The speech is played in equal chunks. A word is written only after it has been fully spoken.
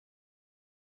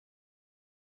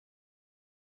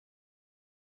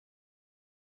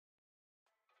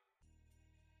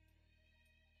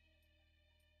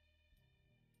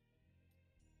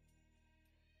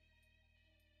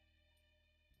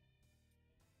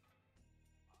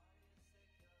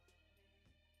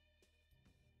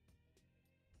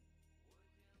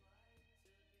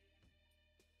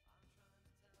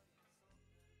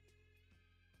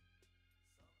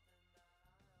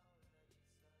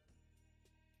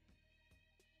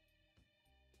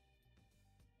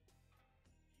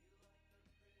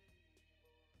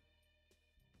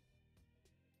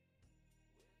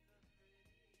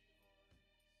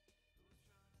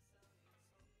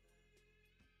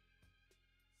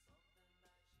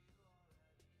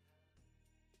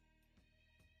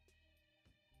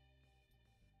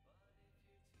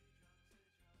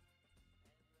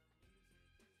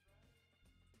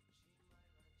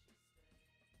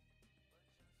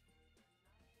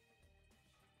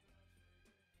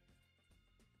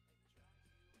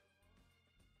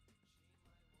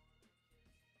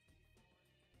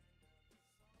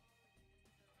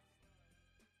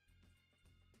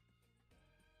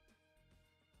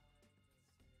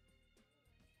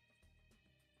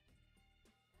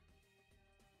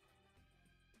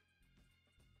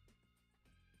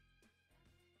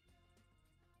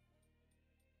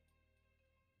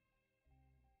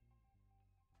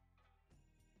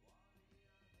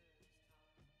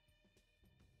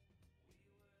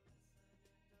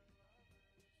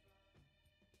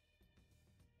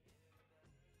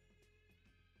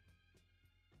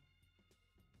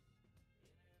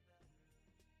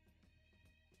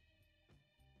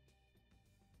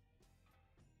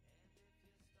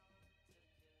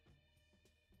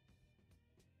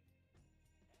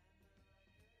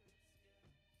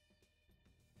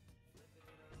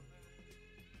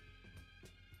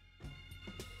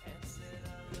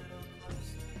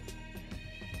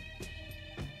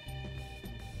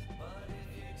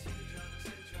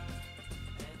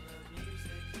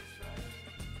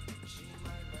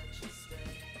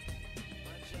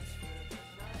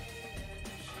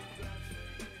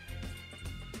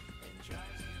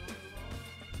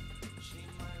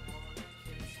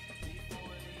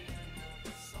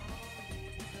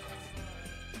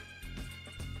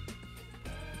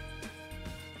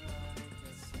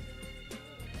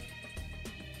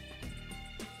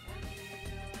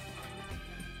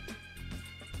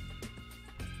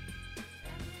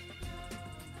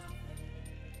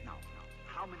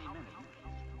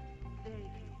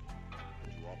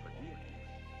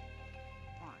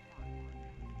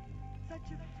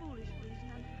That's a foolish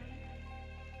reason, I'm afraid.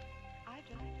 I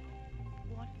just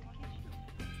wanted to kiss you.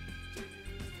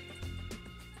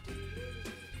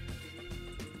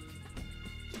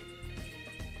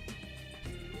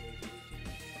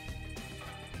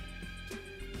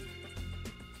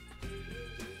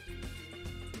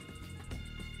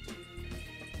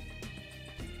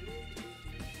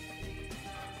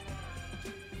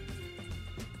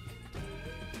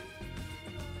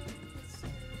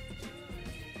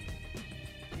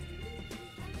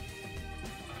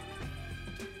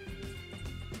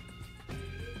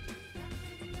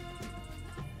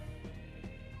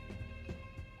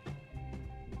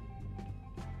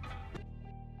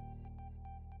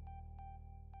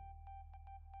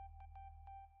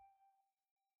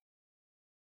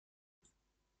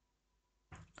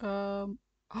 Um,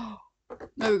 oh,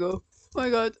 there we go. Oh my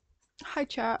god. Hi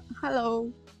chat.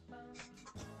 Hello.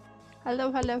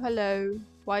 Hello, hello, hello.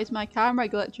 Why is my camera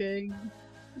glitching?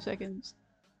 2 seconds.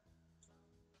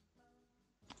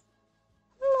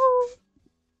 Hello.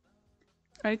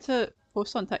 I need to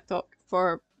post on TikTok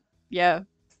for, yeah,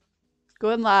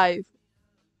 going live.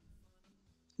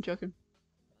 I'm joking.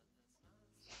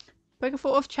 Take a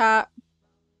photo of chat.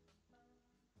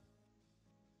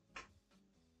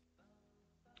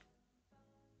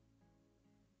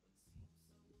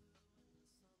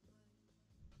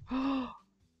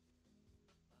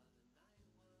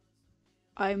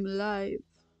 I'm live.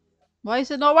 Why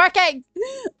is it not working?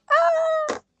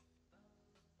 Ah!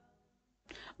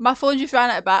 My phone just ran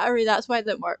out of battery, that's why it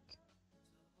didn't work.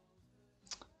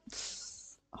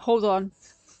 Hold on.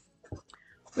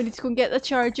 We need to go and get the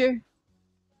charger.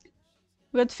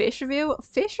 We got face reveal.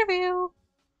 Face reveal.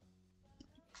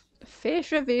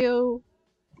 Face reveal.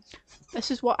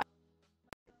 This is what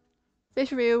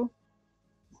face reveal.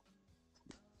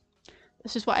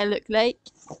 This is what I look like.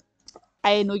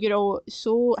 I know you're all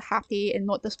so happy and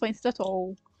not disappointed at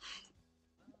all.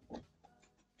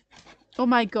 Oh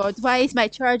my god, why is my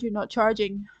charger not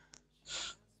charging?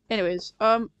 Anyways,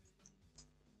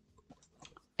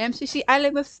 MCC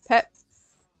Island with Pip.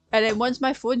 And then once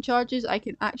my phone charges, I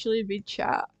can actually read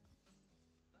chat.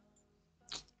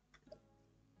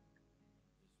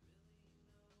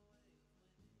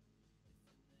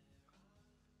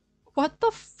 What the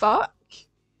fuck?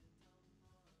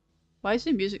 Why is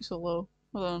the music so low?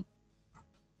 Hold on.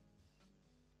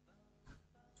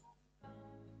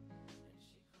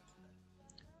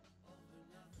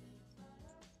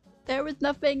 There was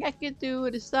nothing I could do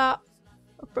to stop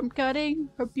her from cutting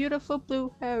her beautiful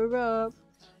blue hair up.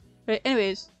 Right,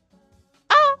 anyways.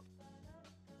 Ah!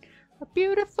 Her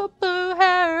beautiful blue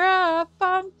hair up.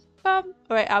 Bum, bum.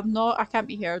 Alright, I can't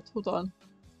be heard. Hold on.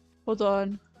 Hold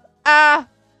on. Ah!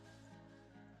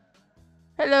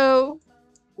 Hello.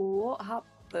 What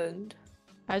happened?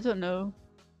 I don't know.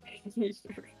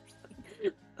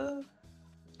 uh,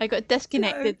 I got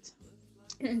disconnected.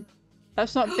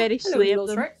 That's not very Hello, slay Evil of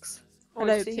them. Tricks. Oh,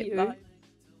 Hello, I see Pip you. Live.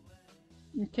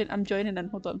 Okay, I'm joining in.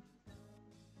 Hold on.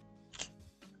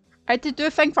 I had to do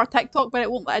a thing for TikTok, but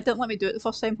it didn't let me do it the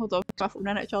first time. Hold on, my phone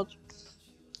ran out of charge.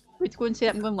 Wait, go and say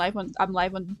I'm live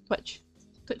on Twitch.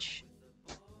 Twitch.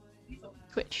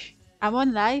 I'm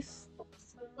on live.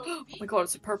 Oh my god,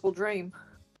 it's a purple dream.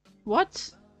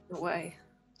 What? No way.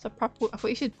 It's a purple. I thought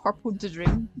you said purple to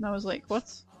dream, and I was like,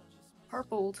 what?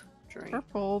 Purpled dream.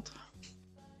 Purpled.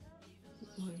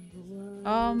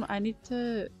 I need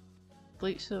to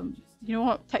delete some. You know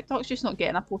what? TikTok's just not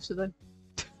getting a posted in.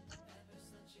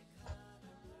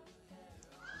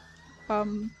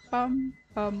 Hold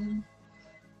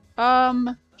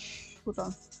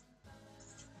on.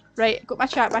 Right, got my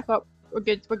chat back up. We're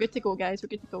good. We're good to go, guys. We're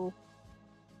good to go.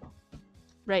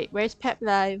 Right, where's Pep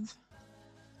Live?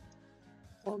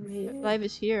 Pep Live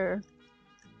is here.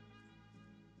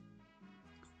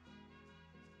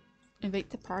 Invite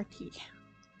to party.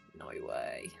 No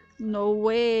way. No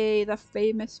way, the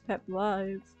famous Pep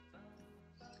Live.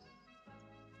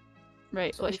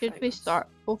 Right, So let's get we start.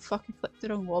 Oh fuck, I clicked the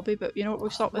wrong lobby, but you know what,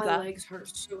 we'll start with that. My legs hurt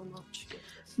so much.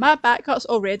 My back hurts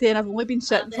already and I've only been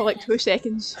sitting for like 2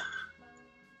 seconds.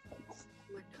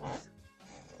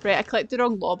 Right, I clicked the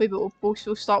wrong lobby, but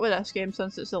we'll start with this game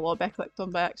since it's the lobby I clicked on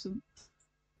by accident.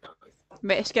 I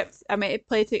might have skipped, I might have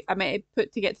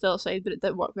put to get to the other side, but it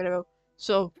didn't work very well.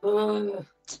 So, no,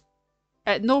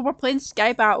 we're playing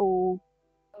Sky Battle.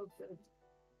 Okay.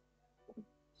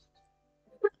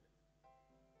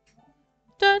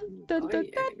 Dun dun dun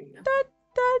dun dun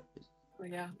dun. Oh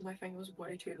yeah, my thing was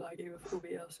way too laggy with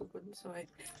OBS open, so I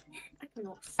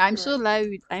cannot. I'm so loud.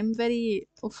 I'm very.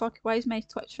 Oh fuck! Why is my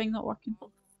Twitch thing not working?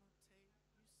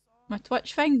 My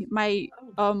Twitch thing, my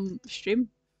stream,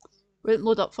 wouldn't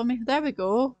load up for me. There we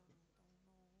go.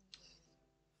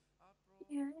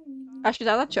 I should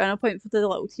add a channel point for the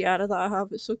little tiara that I have.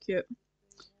 It's so cute.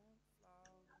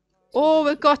 Oh,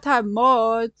 we got a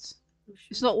mod.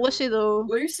 It's not Lucy though.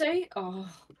 Lucy? Oh,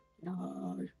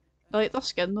 no. I like their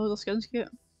skin though. Their skin's cute.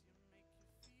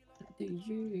 Do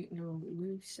you know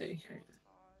Lucy?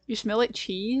 You smell like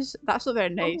cheese. That's not very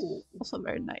nice. Oh. That's not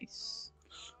very nice.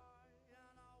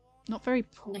 Not very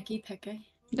Nicky Picky.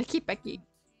 Nicky Picky.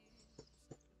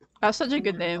 That's such a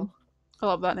good name. Wonderful. I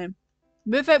love that name.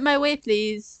 Move out my way,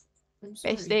 please. I'm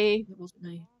sorry. Bestie. It wasn't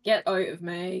me. Get out of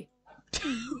me.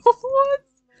 What?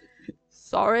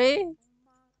 Sorry?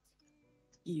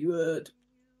 You would.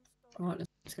 Alright,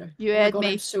 let's go. You Oh my had God,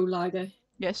 me. I'm so laggy.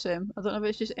 Yes, I don't know if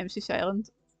it's just MCC ISLAND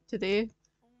today,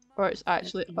 or it's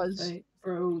actually us. Wait,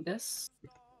 bro, this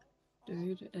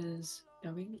dude is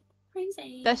going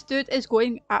crazy. This dude is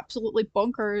going absolutely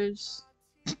bonkers.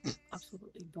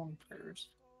 Absolutely bonkers.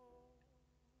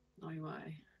 No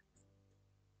way.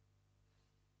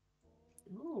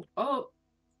 Oh,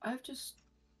 I've just.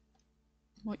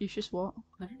 What, you just what?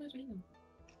 I don't know.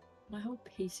 My whole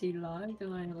PC lagged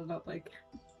and I ended up like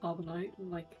halving out and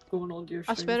like going on to your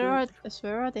I stream.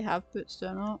 swear I they have boots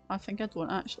down it. I think I don't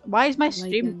actually. Why is my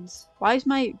stream? Leggings. Why is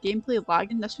my gameplay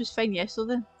lagging? This was fine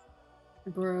yesterday.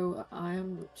 Bro, I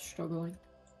am struggling.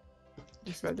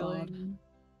 This is bad. Struggling.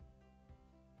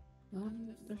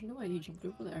 There's no way you jumped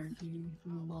over there, you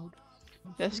mod.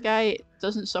 This guy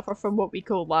doesn't suffer from what we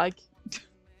call lag.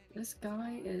 This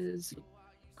guy is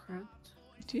cracked.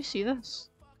 Do you see this?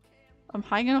 I'm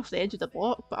hanging off the edge of the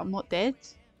block, but I'm not dead.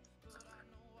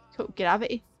 So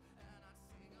gravity.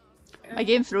 My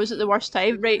game froze at the worst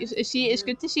time. Right, see, it's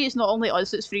good to see it's not only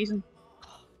us that's freezing.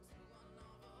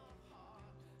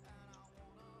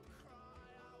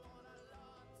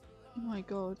 Oh my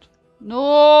god.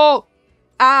 No!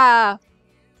 Ah!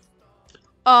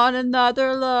 On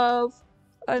another love.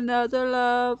 Another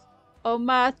love. All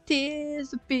my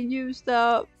tears have been used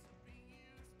up.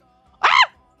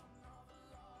 Ah!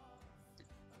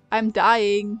 I'm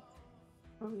dying.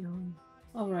 Oh no.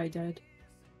 Alright, dead.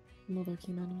 Mother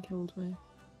came in and killed me.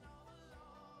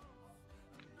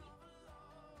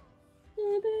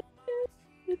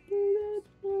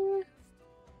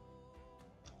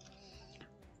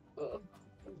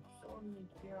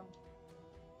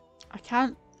 I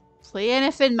can't play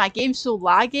anything. My game's so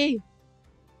laggy.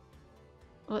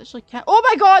 I literally can't. Oh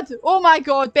my god! Oh my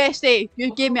god, bestie!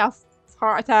 You gave me a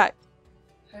heart attack.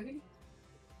 How?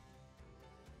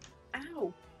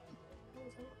 Ow! I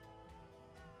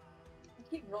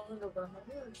keep rolling over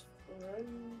my ears.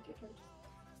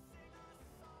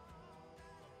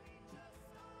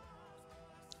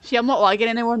 See, I'm not lagging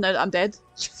anymore now that I'm dead.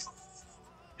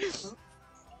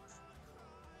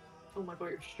 Oh my god,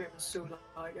 your stream is so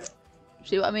laggy.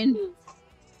 See what I mean?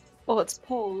 Oh, it's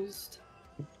paused.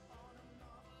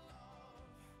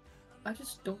 I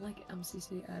just don't like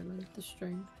MCC ISLAND, the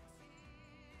stream.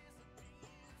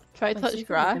 Try to Like, see touch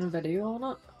if I'm making grass. a video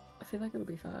on it, I feel like it'll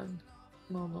be fine.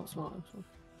 No, I'm not smart, so.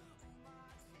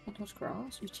 I touch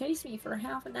grass? You chased me for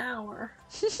half an hour.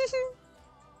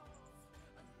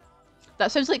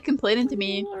 That sounds like complaining to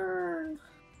me.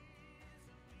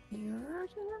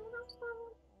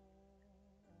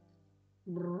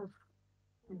 Bruh.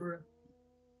 Bruh.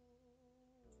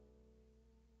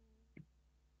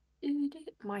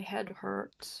 My head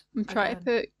hurts. I'm trying to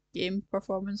again. put game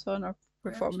performance on or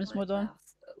Where's performance my mode on.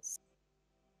 glasses?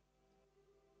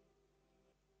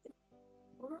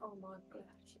 Where are my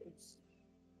glasses?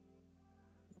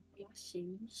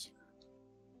 Glasses.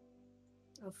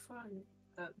 Oh, fun.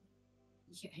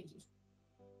 Yay.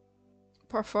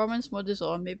 Performance mode is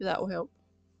on, maybe that will help.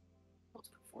 What's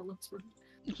performance mode?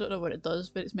 I don't know what it does,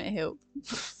 but it's meant to help.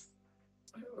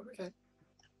 Oh, okay.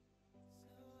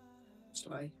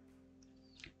 Slay.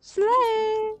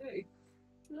 Slay!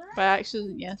 By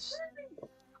accident, yes.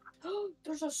 Oh,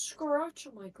 there's a scratch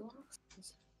on my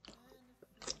glasses.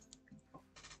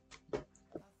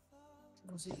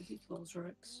 Was it you,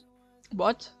 Rex?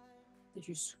 What? Did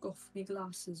you scuff my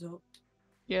glasses up?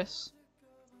 Yes.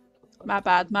 My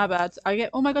bad, my bad. I get.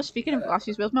 Oh my god, speaking of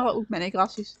glasses, where's my little mini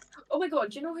glasses? Oh my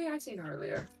god, do you know who I seen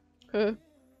earlier? Who?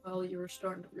 Well, you were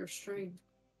starting up your stream.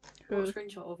 Who? Got a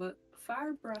screenshot of it.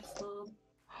 Fire breath, mom.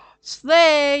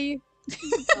 Slay!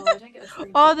 No, I didn't get a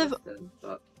screenshot Oh, of they've- them,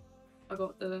 but I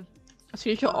got the A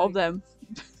screenshot of them.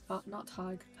 not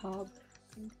tag, tab.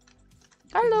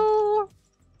 Hello!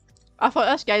 I thought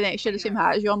this guy next to you had the same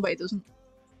hat as you on, but he doesn't.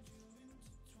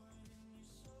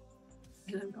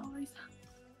 Hello, guys.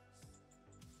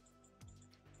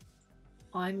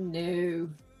 I'm new.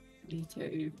 Me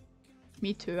too.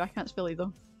 Me too, I can't spell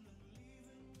either.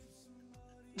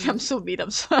 Mm. I'm so mean,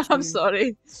 I'm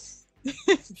sorry.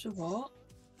 So what?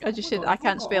 I just Oh my said God, I I've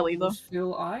can't got spell either. almost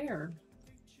full iron.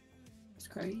 It's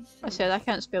crazy. I said I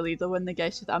can't spell either when the guy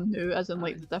said I'm new, as in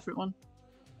like Aye. the different one.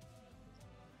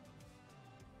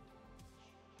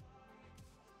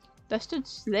 This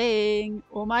dude's slaying.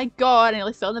 Oh my god, I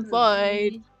nearly fell in the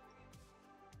void.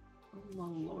 Oh my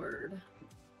lord.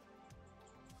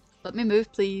 Let me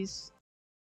move, please.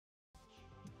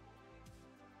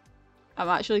 I'm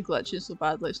actually glitching so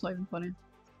badly, it's not even funny.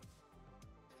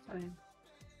 Fine.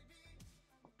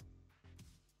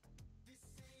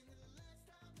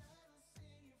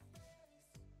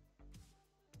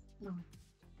 No.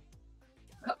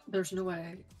 There's no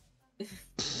way.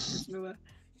 There's no way.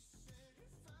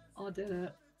 I did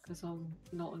it because I'm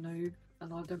not a noob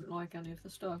and I don't like any of the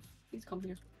stuff. Please come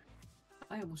here.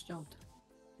 I almost jumped.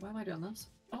 Why am I doing this?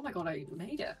 Oh my god, I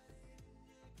made it.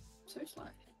 So slow.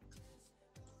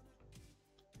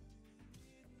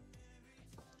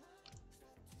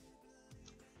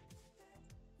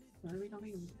 Why are we not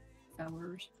even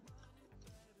flowers?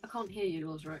 I can't hear you,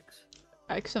 Lozrix.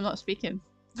 Because I'm not speaking.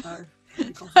 Oh,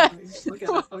 you can't hear me. I get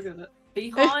it, I get it.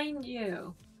 Behind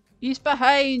you! He's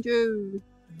behind you!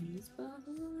 He's behind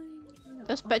you.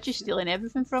 This Oh, bitch is shit. stealing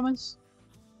everything from us.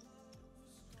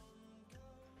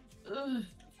 Ugh.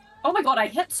 Oh my god, I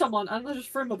hit someone and I just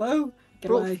threw my bow. Get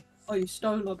Bro. away. Oh, you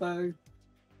stole my bow.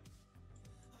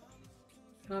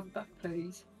 Can I have it back,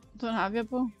 please? Don't have your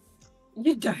bow.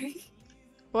 You do?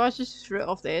 Well, I just threw it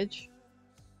off the edge.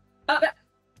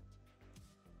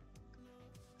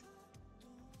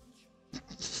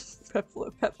 Pip,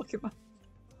 look at my.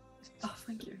 Oh,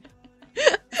 thank you.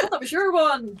 I thought that was your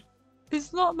one!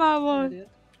 It's not my one. Idiot.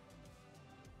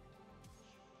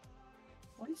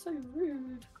 Why are you so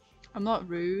rude? I'm not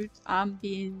rude. I'm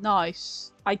being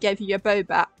nice. I gave you your bow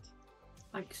back.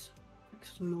 Thanks.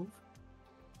 Thanks, love.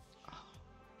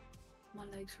 My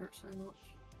legs hurt so much.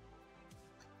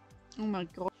 Oh my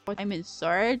god. Diamond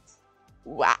sword.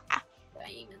 Wah.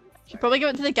 Diamond. Should probably give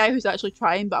it to the guy who's actually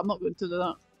trying, but I'm not going to do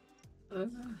that.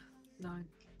 No.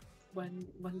 When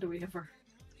do we ever?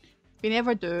 We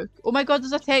never do. Oh my god,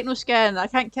 there's a techno skin. I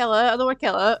can't kill it. I don't want to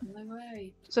kill it. No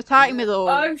way. It's attacking me though.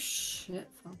 Oh shit.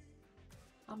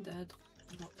 I'm dead.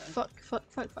 I'm not dead. Fuck.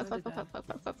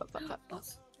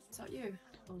 Is that you?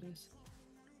 Oh, it is.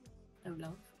 No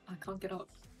love. I can't get up.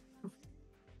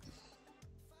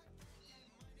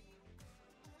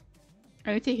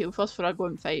 I need to heal first before I go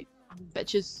and fight.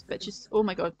 Bitches. Oh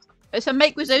my god. It's a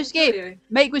Mike Kill Wazowski! you.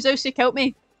 Mike Wazowski, help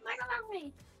me!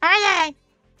 Aye!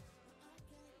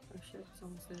 Oh shit,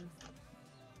 someone's there.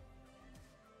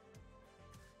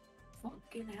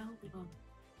 Fucking hell, man.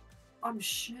 I'm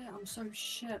shit, I'm so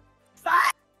shit.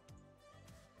 Fuck!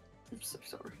 I'm so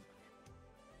sorry.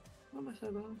 Why am I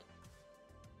so bad?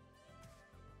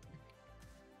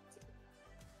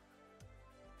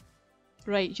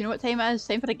 Right, do you know what time it is?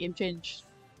 Time for a game change.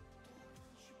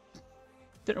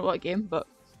 Don't know what game, but...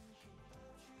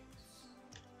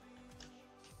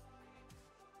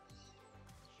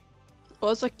 Oh,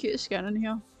 there's a cute skin in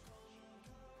here.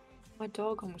 My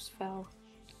dog almost fell.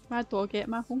 My dog ate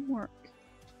my homework.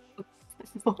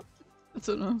 What? I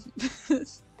don't know.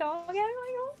 Dog ate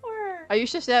my homework! I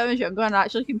used to say that when I was younger and I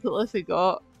actually completely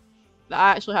forgot that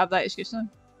I actually have that excuse now.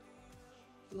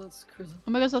 That's crazy.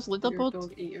 Oh my god, there's a Your leaderboard.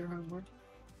 dog ate your homework.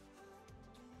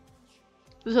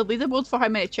 There's a leaderboard for how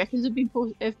many chickens have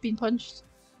been punched.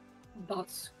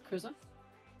 That's crazy.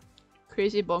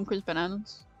 Crazy bonkers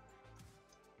bananas.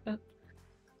 Yeah.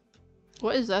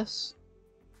 What is this?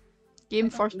 Game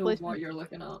first know place. what you're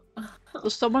looking at.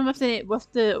 There's someone with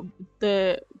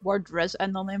the word Riz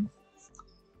in their name.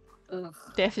 Ugh,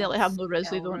 Definitely have no Riz,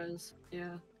 they L don't. Riz,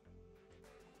 yeah.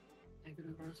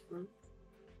 Negative Riz, bro.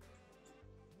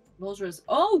 Mo's Riz.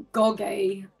 Oh,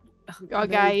 Goggy!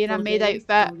 Goggy in a maid outfit.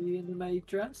 Goggy in a maid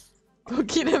dress. Go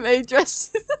get a maid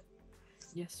dress.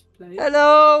 Yes, please.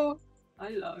 Hello!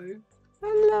 Hello.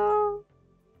 Hello!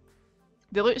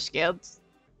 They look scared.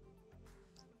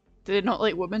 Do they not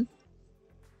like women?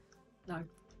 No.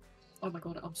 Oh my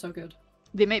god, I'm so good.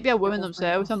 They might be a woman all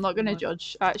themselves, very I'm not gonna much.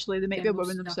 judge. Actually, they might They be a most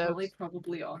woman themselves. definitely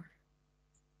probably are.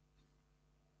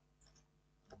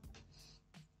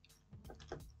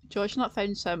 Josh not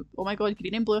found some. Oh my god,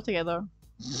 green and blue are together.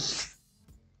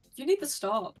 You need to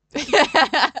stop.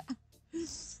 I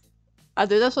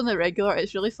do this on the regular,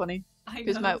 it's really funny. I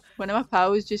Because know. one of my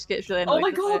pals just gets really Oh annoyed. my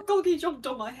with god, it. Goggy jumped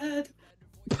on my head.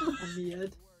 On the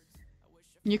head.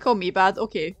 You call me bad?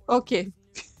 Okay. Okay.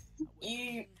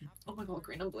 You. Oh my god,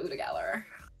 green and blue together.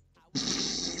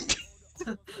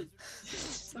 So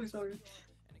sorry.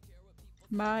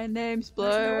 My name's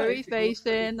There's no way Blurry to go Face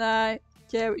through. and I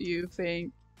care what you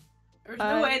think. There's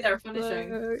no way they're finishing.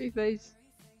 Blurry Face.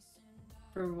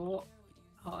 For what?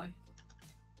 Hi.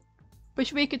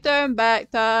 Wish we could turn back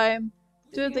time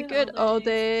to the good old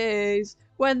days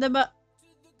when the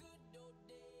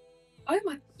Oh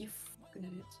my, you fucking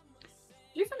idiots.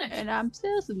 Did you finish? and I'm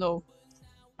still no,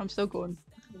 I'm still going.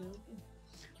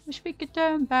 Wish we could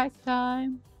turn back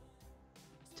time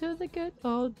to the good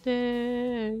old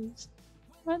days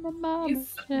when the mama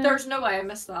said. There's no way I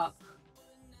missed that.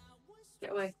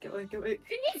 Get away, get away, get away.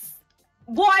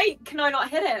 Why can I not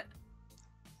hit it?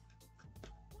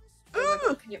 Oh my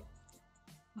god, can you...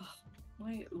 Oh,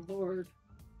 my lord.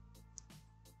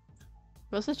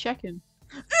 Where's the chicken?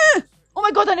 Oh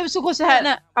my god, I was so close to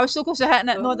hitting it. I was so close to hitting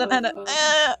it. No, I didn't hit it.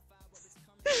 I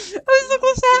was so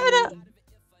close to hitting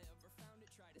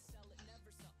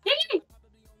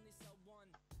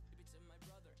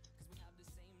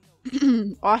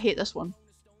it. Oh, I hate this one.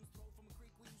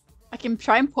 I can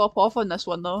try and pop off on this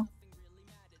one though.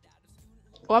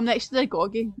 Oh, I'm next to the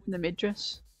Goggy in the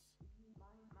Midras.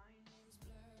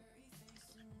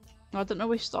 I don't know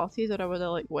we started or I would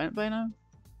have like went by now.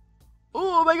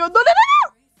 Oh my god, no, no, no,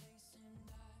 no!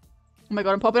 Oh my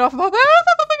god, I'm popping off, I'm popping off,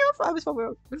 I'm popping off! I was popping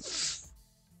off.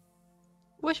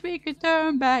 Wish we could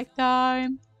turn back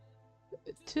time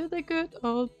to the good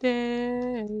old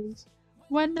days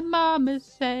when the mama's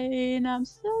saying I'm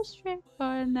so strict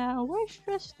but now we're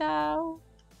stressed out.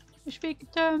 Wish we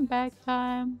could turn back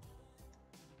time.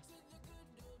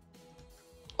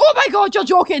 Oh my god, you're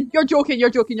joking! You're joking, you're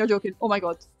joking, you're joking. Oh my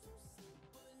god.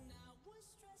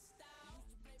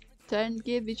 Then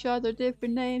give each other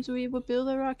different names. We will build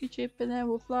a rocket ship and then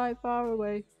we'll fly far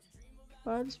away.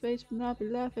 Far to space, but not be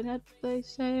laughing at the place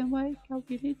saying, wake up,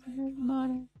 we need to make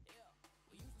money.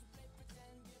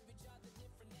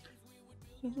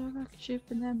 Build a rocket ship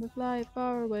and then we'll fly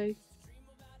far away.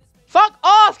 Fuck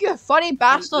off, you funny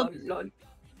bastard!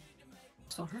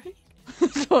 Sorry?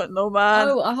 No, man.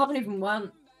 Oh, I haven't even won.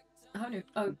 I haven't even...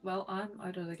 Oh, well, I'm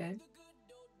out of the game.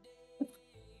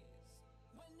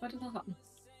 Why did that happen?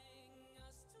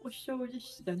 What's so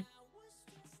this then?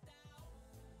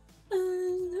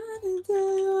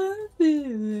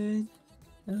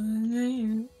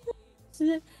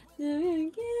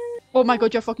 Oh my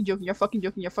god, you're fucking joking, you're fucking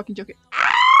joking, you're fucking joking.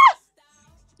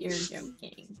 You're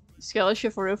joking.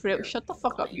 Skellish, for real, for real. Shut the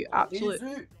fuck up, you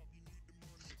absolute.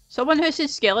 Someone who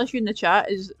says Skellish in the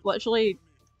chat is literally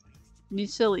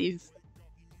needs to leave.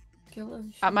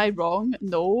 Am I wrong?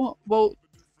 No. Well,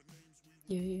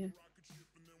 Yeah.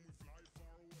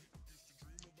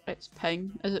 it's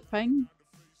ping. Is it ping?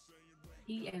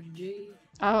 EMG.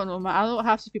 I don't know, man. I don't know what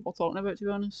half these people talking about, to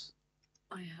be honest.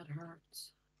 My head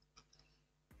hurts.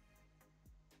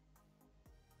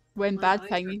 When My bad eyes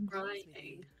pinging. are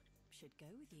crying.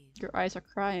 Your eyes are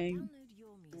crying.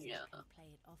 Yeah.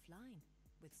 Play it offline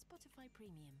with Spotify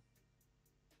Premium.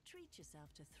 Treat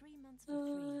yourself to 3 months for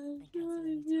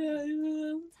free.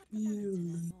 Then cancel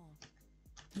anytime.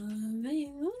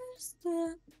 Tap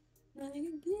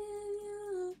the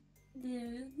banner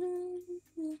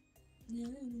to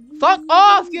learn more. Fuck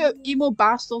off, you emo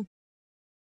bastard!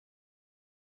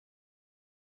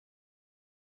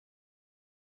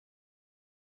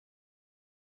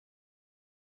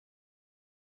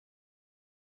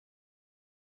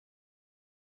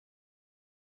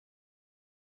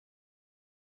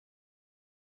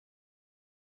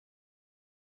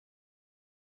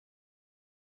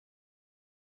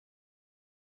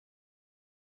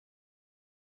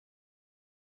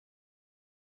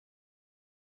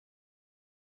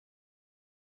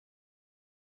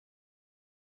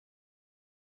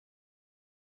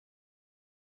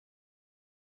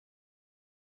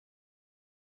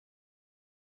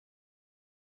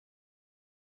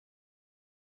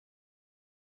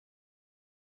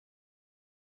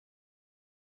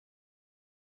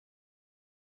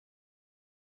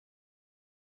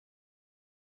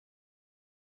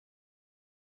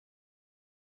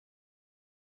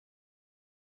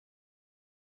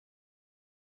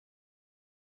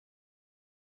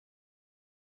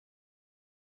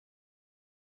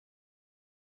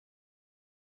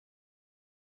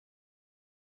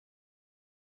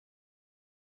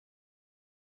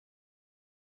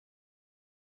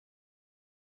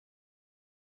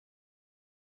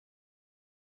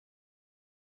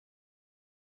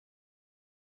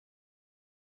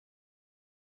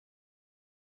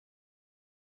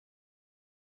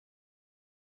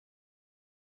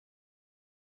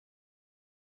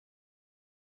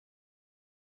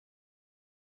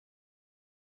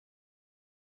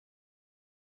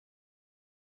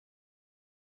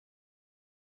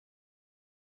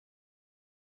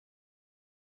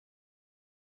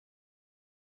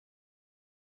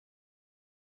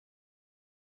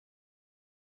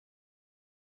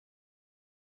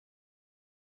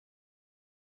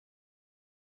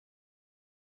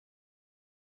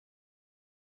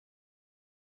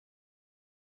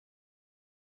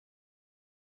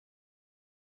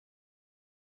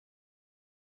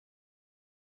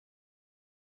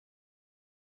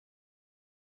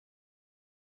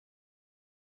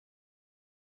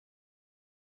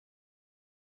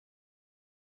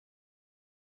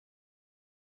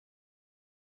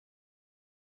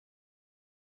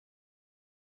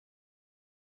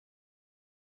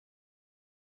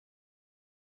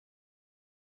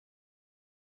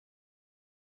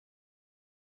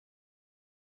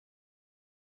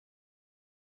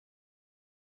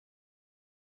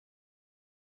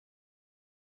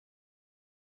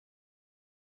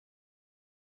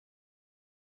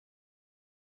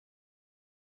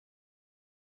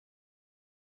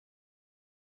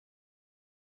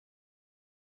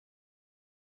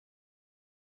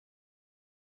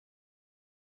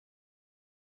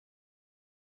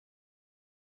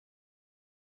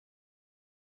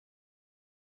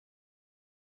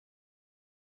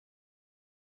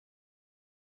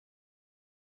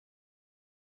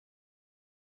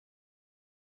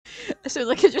 I sound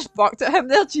like I just barked at him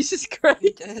there. Jesus You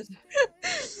Christ. did.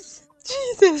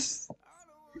 Jesus.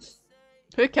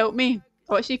 Who killed me?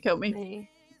 Oh, she killed me. Me.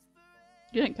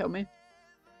 You didn't kill me.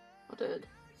 I did.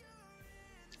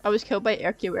 I was killed by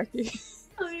Erky Werky.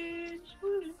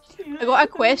 I got a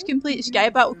quest complete Sky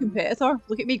Battle competitor.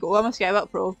 Look at me go, I'm a Sky Battle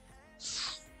pro.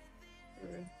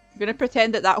 I'm gonna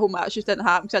pretend that whole match just didn't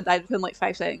happen because I died within like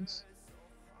 5 seconds.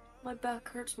 My back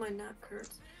hurts, my neck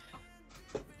hurts.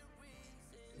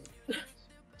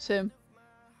 Same.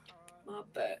 My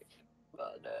back,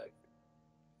 my neck.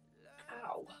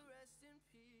 Ow.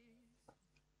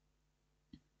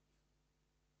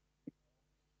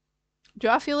 Do you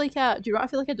know what I feel like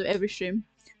I do every stream?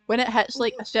 When it hits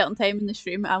like a certain time in the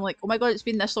stream, I'm like, oh my god, it's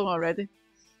been this long already.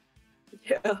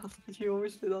 Yeah, you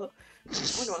always do that. Oh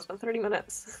my god, it's been 30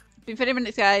 minutes. It's been 30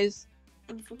 minutes, guys.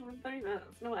 It's been 30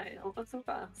 minutes. No way, that's so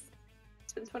fast.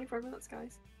 It's been 24 minutes,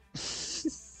 guys.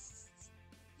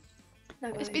 No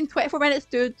It's way. been 24 minutes,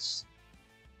 dudes.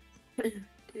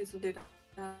 Dudes will do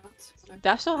that. Do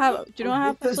I still have? Do you know I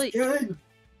have this like? Game.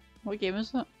 What game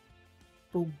is it?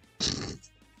 Boom.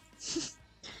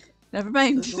 Never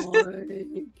mind.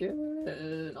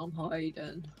 Good. I'm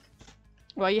hiding.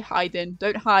 Why are you hiding?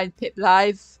 Don't hide, Pip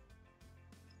Live.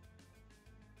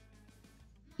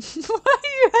 Why are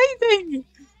you hiding?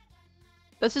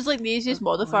 This is like the easiest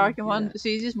modifier, come on. Yeah. It's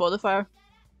the easiest modifier.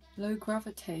 Low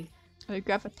gravity. Oh,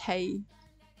 gravity.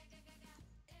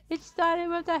 It started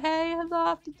with a hey and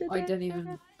after the I didn't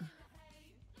even.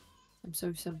 I'm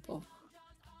so simple.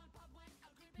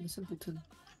 I'm a simpleton.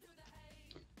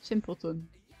 Simpleton.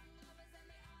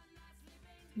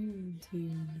 I'm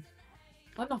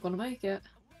not gonna make it.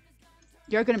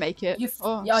 You're gonna make it.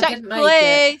 Oh, yeah, I 6th didn't make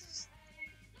place!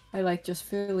 I like just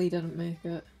fully didn't make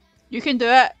it. You can do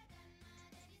it.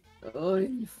 Oh,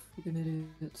 you fucking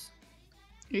idiots.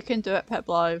 You can do it, Pip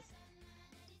Live.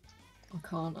 I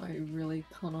can't, I really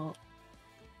cannot.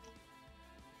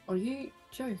 Are you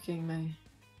joking me?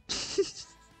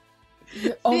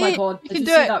 Oh my Mate, god, You did can you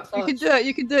do see it. that You can clutch? do it.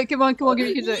 You can do it. Come on, come on,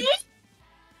 you can do it.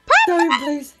 Don't,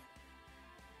 please.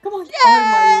 Come on.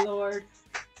 Oh my lord.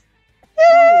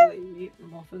 Holy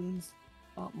muffins.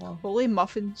 Batman. Holy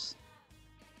muffins.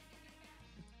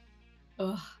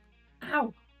 Ugh.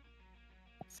 Ow.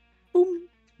 Boom.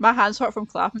 My hands hurt from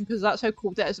clapping because that's how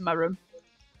cold it is in my room.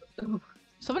 Oh.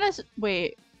 Someone is.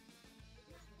 Wait.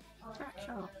 Shut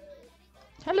up.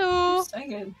 Hello. Who's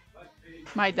singing?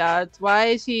 My dad. Why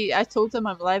is he? I told him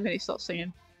I'm live and he stopped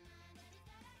singing.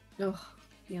 Ugh.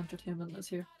 The entertainment is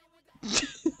here.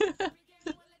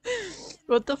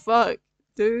 What the fuck,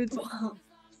 dude?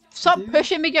 Stop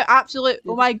pushing me, you absolute.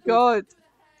 Oh my god.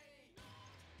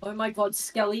 Oh my god,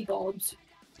 Skelly Bobs.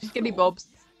 Skinny bobs.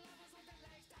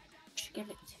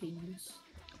 Skeletons.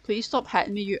 Please stop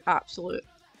hitting me, you absolute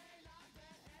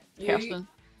person.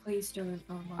 Please don't.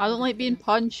 Oh my I don't god, like being please.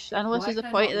 punched. I know this Why is the can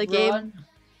I point of the not game. run?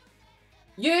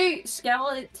 You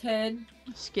skeleton.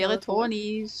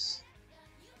 Skeletonies.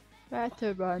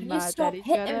 Better run, Can you my stop daddy's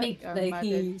hitting got a me, gun, my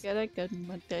daddy's please? got a gun,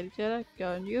 my daddy's got a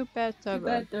gun, you better You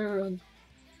run. better run.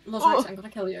 Look, Oh. Rex, I'm gonna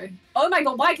kill you. Oh my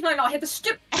god, why can I not hit the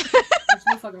stupid? There's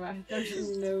no fucking way.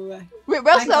 There's no way. Wait,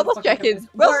 where's I'm the gonna other fucking kill chicken? this.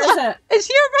 Where's Where is the... it? It's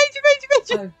here,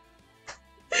 behind you.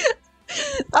 Oh,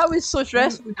 That was so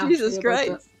stressful, I'm Jesus actually about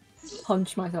Christ. to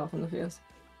punch myself in the face.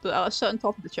 But I was sitting on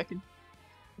top of the chicken.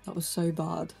 That was so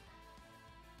bad.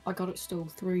 I got it still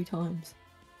 3 times.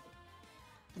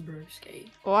 Broski.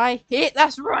 Oh, I hate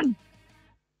this run!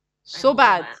 So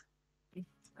bad.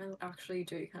 I actually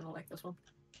do kind of like this one.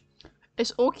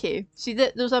 It's okay. See,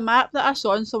 there's a map that I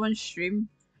saw on someone's stream.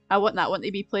 I want that one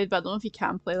to be played, but I don't know if you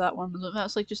can play that one. I don't know if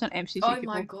that's like just an MCC Oh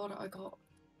people. my god, I got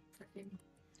freaking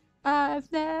I've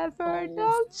never balls.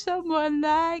 known someone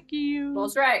like you.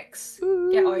 Balls Rex.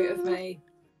 Get out of me.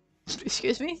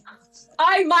 Excuse me?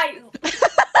 I might.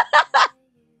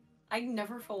 I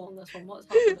never fall on this one. What's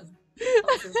happening?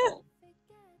 That's your fault.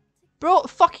 Bro,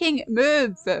 fucking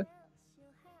move!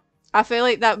 I feel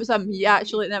like that was a me,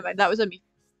 actually. Never mind, that was a me.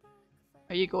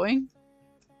 Are you going?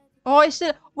 Oh, it's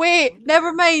the- Wait,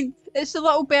 never mind! It's the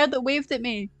little bird that waved at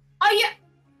me. Oh yeah.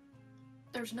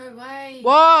 There's no way.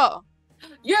 What?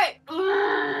 Yeah.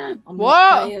 I'm not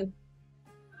What? playing.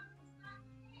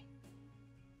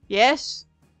 Yes?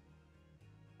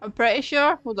 I'm pretty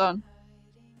sure. Hold on.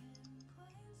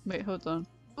 Wait, hold on.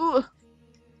 Ooh!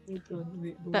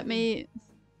 Let me...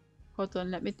 Hold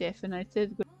on, let me definite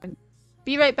it.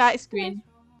 Be right back, screen.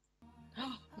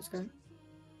 Let's go.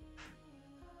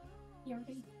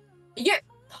 Yeah.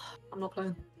 I'm not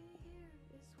playing.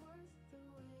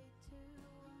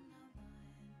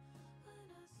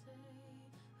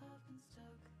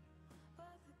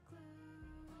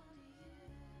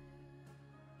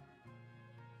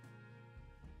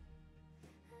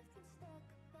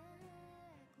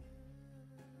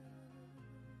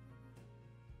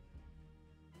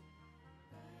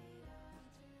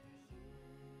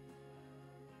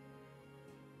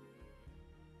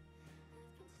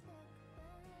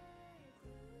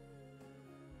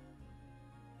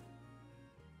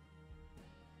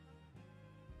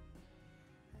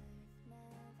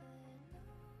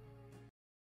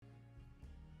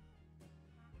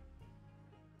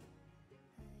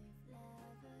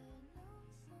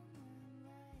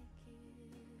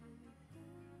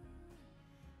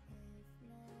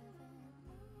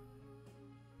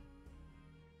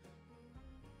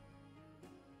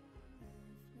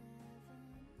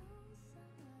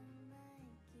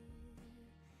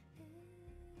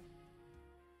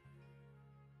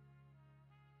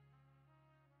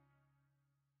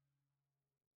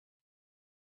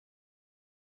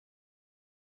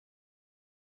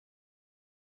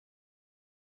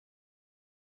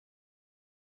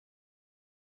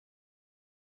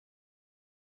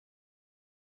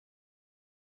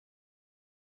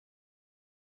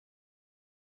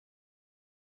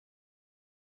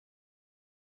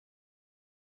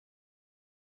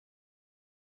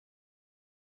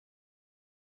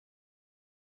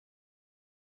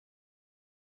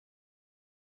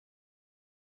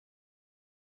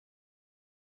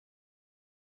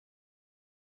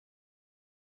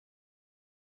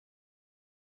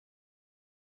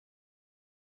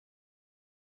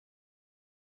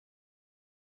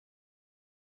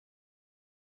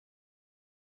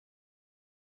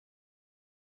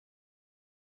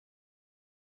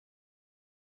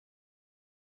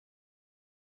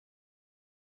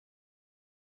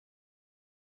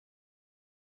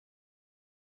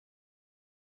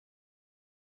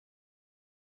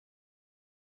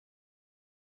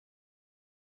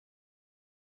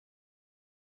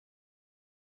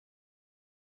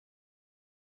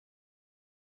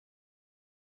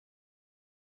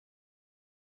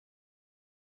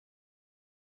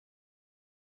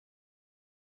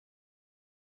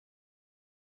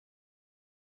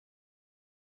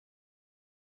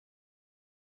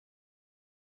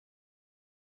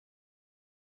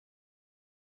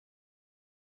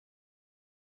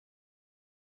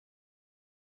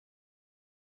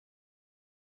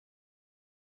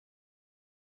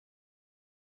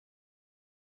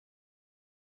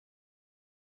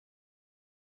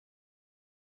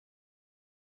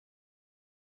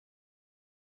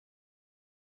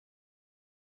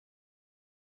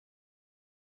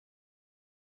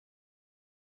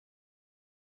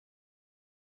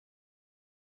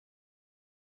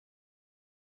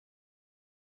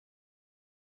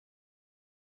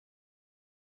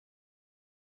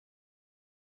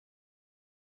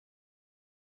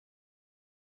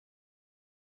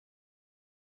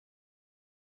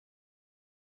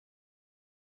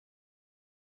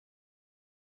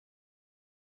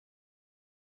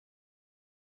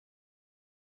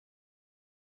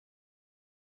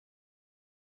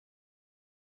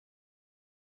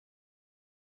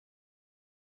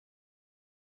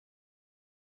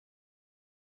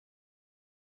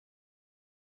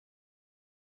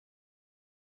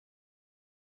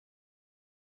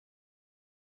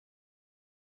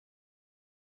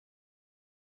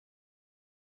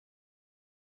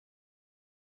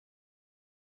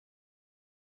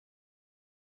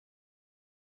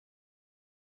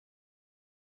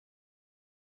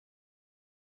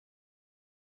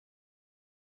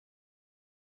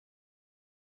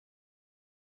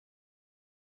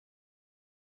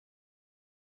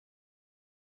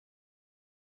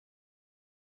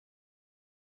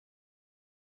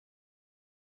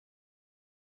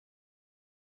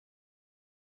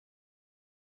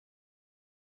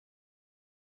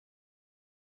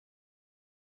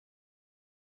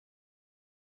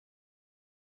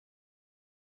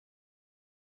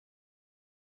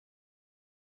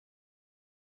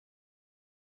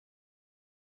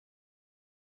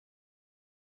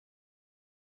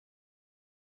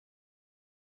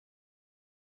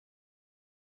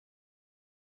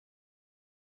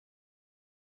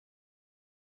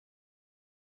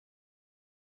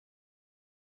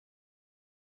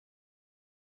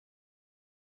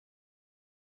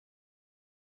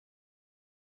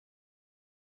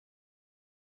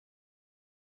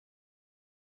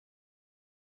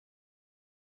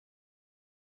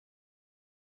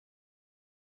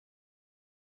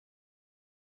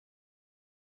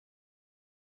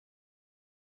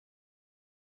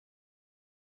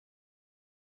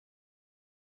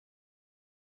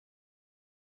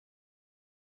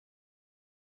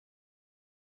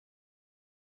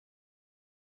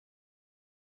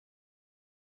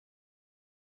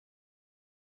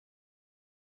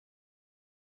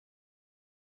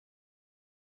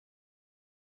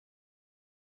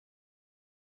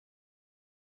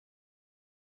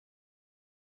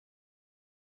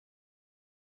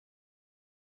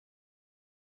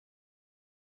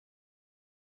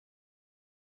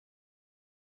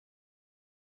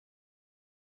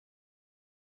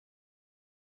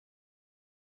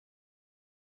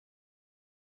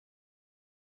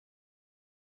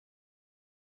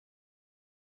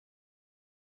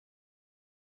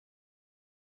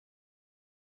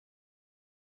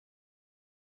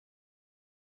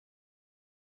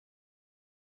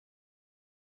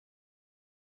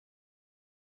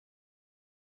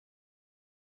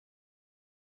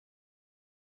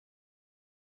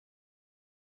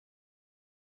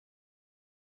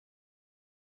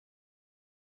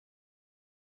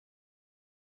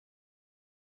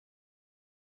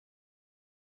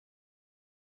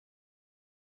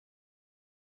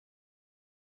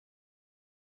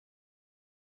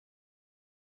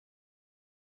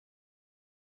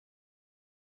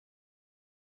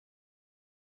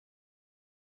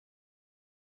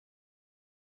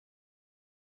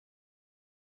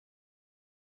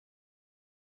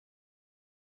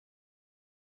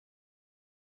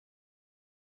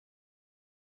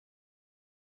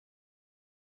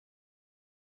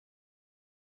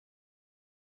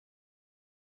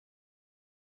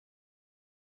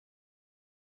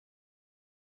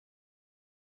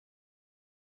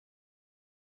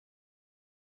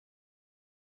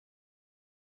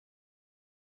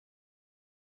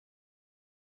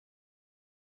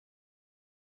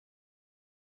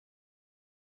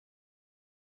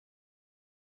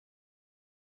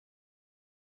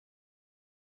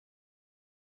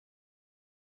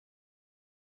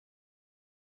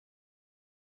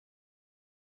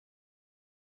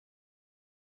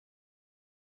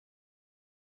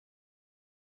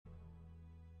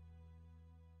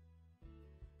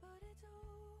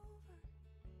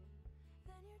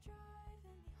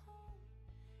 driving me home,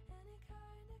 and it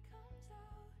kinda comes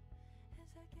out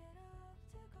as I get up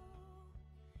to go.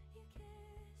 You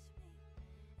kiss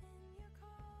me in your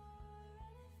car,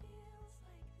 and it feels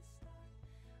like the start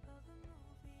of a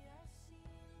movie I've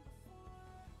seen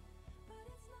before, but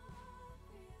it's not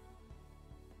real,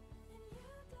 and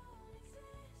you don't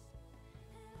exist,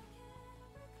 and I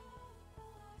can't recall the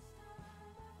last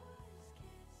time I was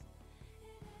kissed.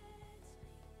 It hits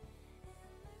me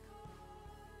in the car,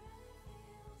 and it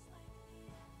feels like the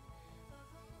end of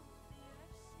a movie I've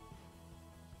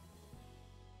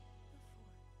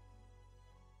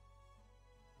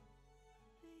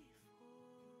seen before.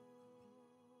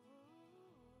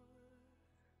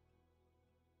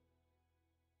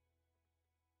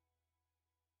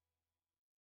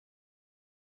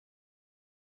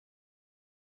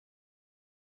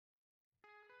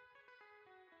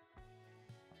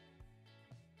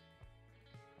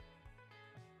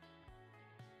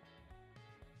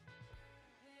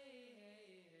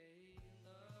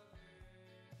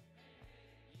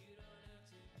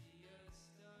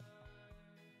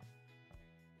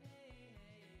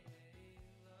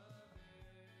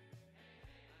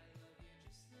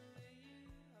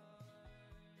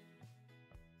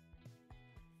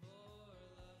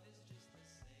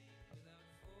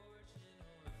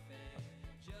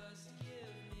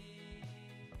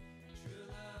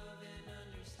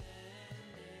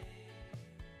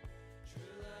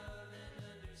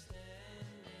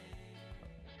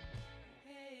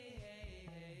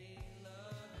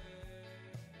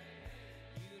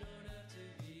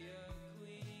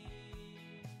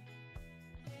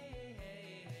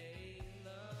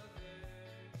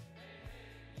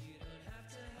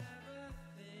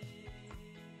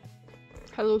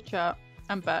 Hello chat,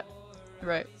 I'm back.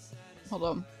 Right, hold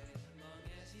on.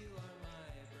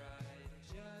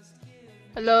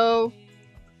 Hello.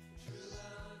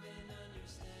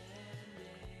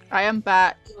 I am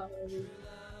back.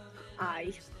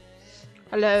 Hi.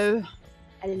 Hello.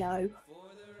 Hello.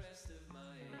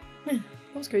 That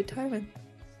was great timing.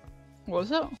 What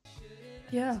was it?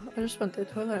 Yeah, I just went to the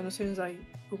toilet and as soon as I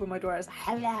opened my door I was like,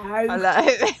 hello.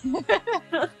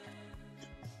 Hello.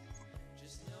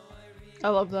 I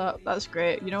love that. That's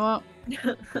great. You know what?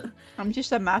 I'm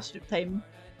just a master of time.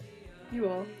 You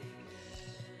are.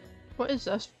 What is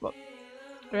this? What?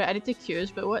 Right, I need to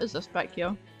cues, but what is this back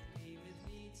here?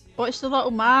 Oh, it's the little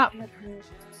map. My head hurts.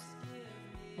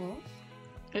 What?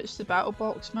 It's the battle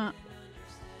box map.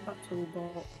 Battle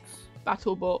box.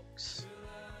 Battle box.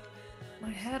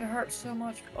 My head hurts so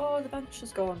much. Oh, the bench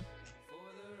is gone.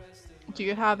 Do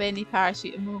you have any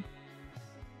paracetamol?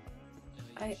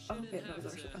 Oh wait, no,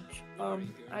 there's a bench.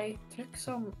 I took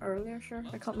some earlier, sure.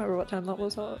 I can't remember what time that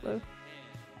was at though.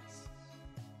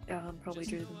 Yeah, I'm probably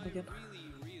due them again.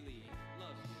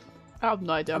 I have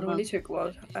no idea, I man. only took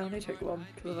one. I only took one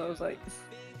because I was like,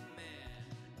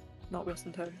 not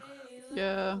wasting time.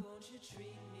 Yeah.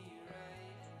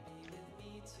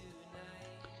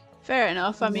 Fair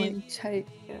enough. I mean, take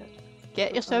it.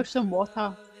 get yourself some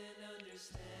water.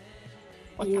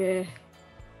 Yeah.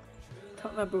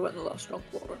 Can't remember when the last drunk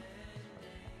water.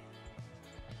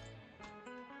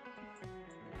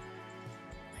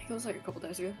 I think it was like a couple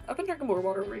days ago. I've been drinking more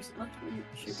water recently. You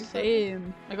should be fine.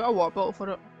 Same. I got a water bottle for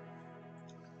it.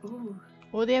 Ooh.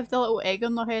 Oh, they have the little egg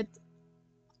on their head.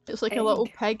 It's like a little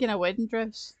Egg? pig in a wedding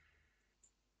dress.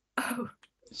 Oh.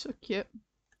 So cute.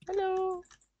 Hello.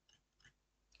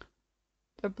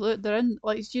 They're blue. They're in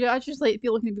like. Do you know? I just like to be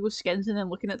looking at people's skins and then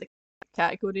looking at the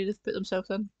category they've put themselves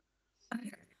in.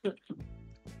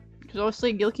 Because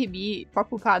obviously, you look at me,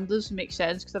 purple pandas make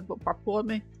sense because I've got purple on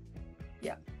me.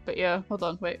 Yeah. But yeah, hold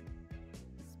on, wait.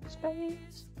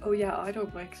 Space. Oh yeah, I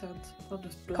don't make sense. I'm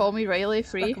just black. Call me Riley.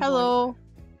 Free. Black and Hello.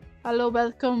 Hello.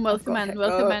 Welcome. Welcome got in.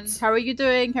 Welcome in. hiccups. How are you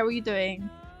doing? How are you doing?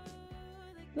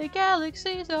 The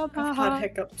galaxies of my I've had heart.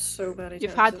 hiccups so many times.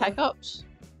 You've had today. hiccups.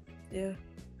 Yeah.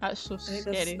 That's so I think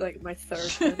scary. that's like my third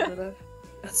time today.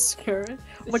 That's scary.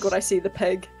 Oh my god, I see the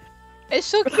pig. It's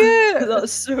so cute.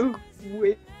 That's so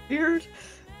weird.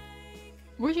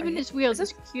 What do you mean Are it's weird? is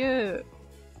It's cute.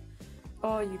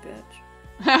 Oh, you bitch.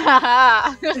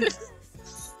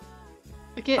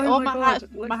 Okay, Oh my god, hat's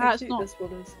look my how hat's cute not this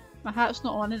one is. my hat's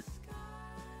not on it.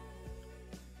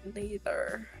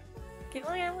 Neither. Get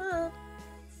my one.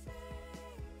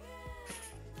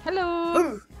 Hello.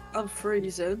 Ooh, I'm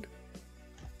freezing.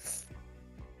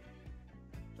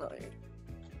 Like,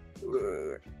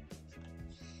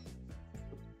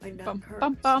 my neck Bum hurts.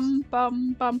 bum bum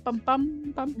bum bum bum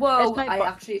bum bum. Whoa! It's my I bir-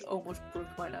 actually almost broke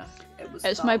my neck. It was.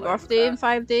 It's that my loud of birthday in that.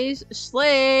 5 days.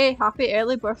 Slay! Happy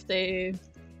early birthday.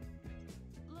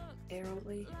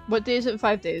 Early What day is it in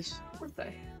 5 days?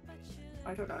 birthday.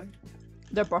 I don't know.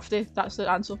 Their birthday. That's the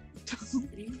answer.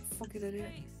 You fucking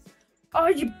idiot. Oh,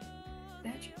 you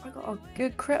bitch. I got a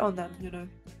good crit on them, you know.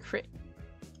 Crit.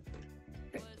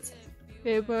 Crit.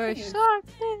 They were Yeah.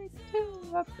 sucked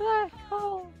into a black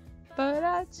hole, but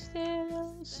I'd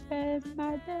still spend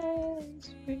my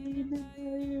days dreaming of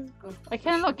you. Oh, I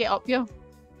cannot get up here.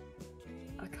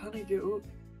 I can't get up.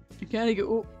 I can't get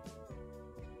up.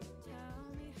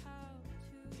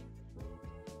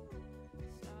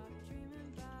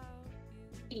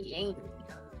 Yeah.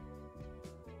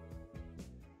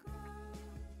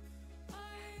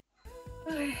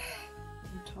 I'm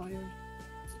tired.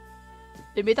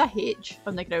 They made a H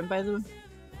on the ground, by the way.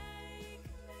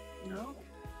 No.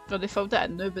 Or they filled it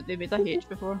in now, but they made a H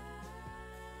before.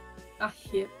 A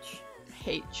hitch.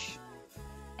 H.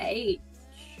 H.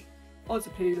 Oh, it's a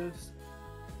penis.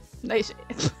 Nice.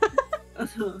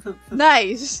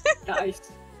 Nice.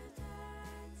 Nice.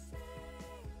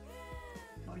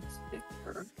 Nice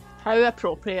picture. How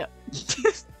appropriate.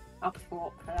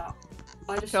 Appropriate.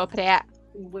 I just Appropriate.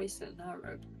 wasted an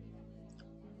arrow.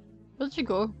 Where did you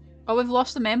go? Oh, we've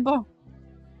lost a member.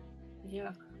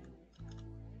 Yeah.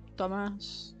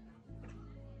 Dumbass.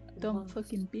 Dumb Months.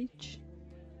 fucking bitch.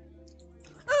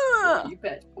 What, you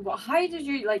bet. Well, how did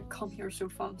you like come here so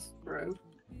fast, bro?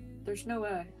 There's no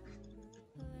way.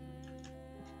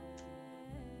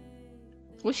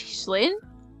 Was she slaying?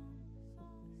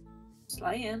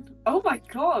 Slaying. Oh my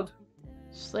god.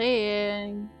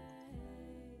 Slaying.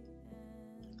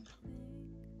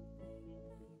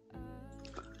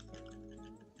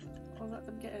 I'll let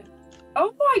them get it.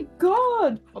 Oh my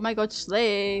god. Oh my god,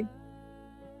 slay.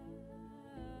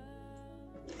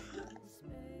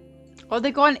 Oh,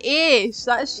 they got an ace.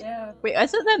 That's. Yeah. Wait,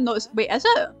 is it then? No, wait, is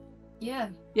it? Yeah.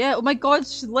 Yeah, oh my god,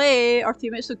 slay! Our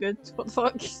teammate's so good. What the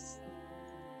fuck?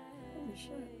 Holy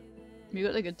shit. You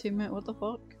got the good teammate, what the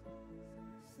fuck?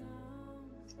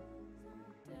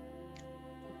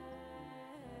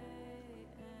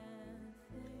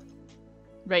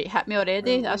 Right, hit me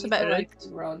already? Bro, That's we a need bit to, rude. like,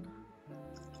 run.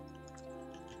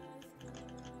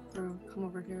 Bro, come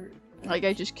over here. That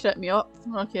guy just crit me up.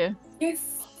 Okay. You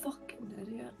fucking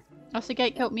idiot. That's the guy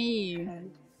that killed me.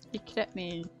 Head. He crit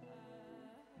me.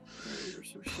 Bro, you're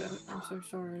so shit. I'm so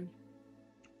sorry.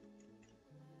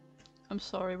 I'm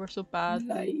sorry, we're so bad.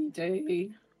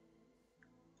 Lady.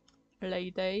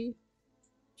 Lady.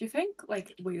 Do you think,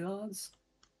 like, we lads,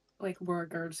 like, wear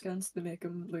guard skins to make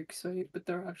them look sweet, but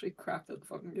they're actually crap at the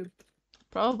fucking game?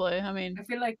 Probably, I mean, I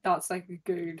feel like that's, like, a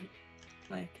good,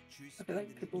 like, I feel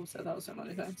like people say that so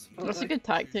many times. But, that's a like, good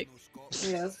tactic.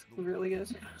 Yeah, it's really good.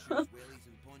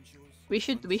 We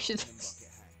should. we Who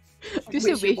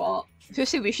should what?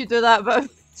 say we should do that, but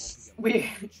We.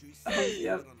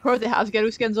 Yeah. probably have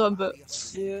girl skins on, but.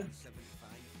 Yeah.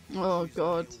 Oh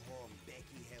god.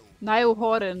 Niall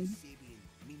Horan.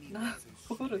 Nah,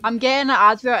 hold on. I'm getting an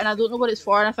advert and I don't know what it's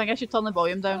for, and I think I should turn the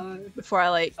volume down before I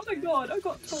like. Oh my god, I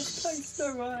got 12 points,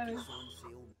 no way.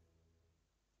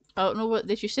 I don't know what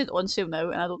they just said on sale now,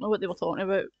 and I don't know what they were talking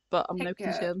about, but I'm now Heck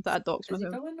yeah. concerned that I doxed Is he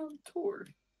myself. going on tour?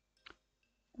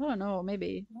 I don't know,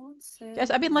 maybe. One second.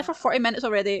 Guys, I've been live for 40 minutes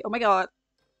already. Oh my god.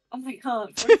 Oh my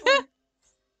god. 45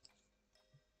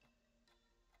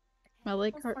 My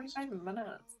leg that's hurts. 45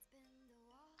 minutes.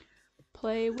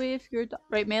 Play with your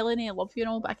right, Melanie, I love you and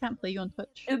all, but I can't play you on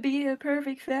Twitch. It'd be a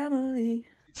perfect family.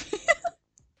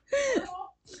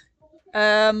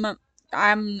 Why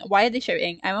are they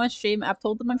shouting? I'm on stream, I've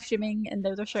told them I'm streaming, and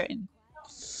now they're shouting.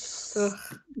 Ugh.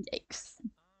 Yikes.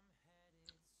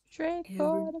 Straight Yeah,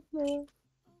 for the floor.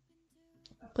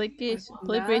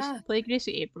 Play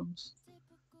Gracie Abrams.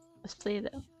 Let's play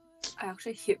that. I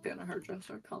actually hate being a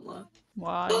hairdresser, I can't lie.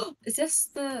 Why? Is this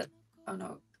the... Oh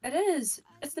no. It is!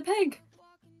 It's the pig!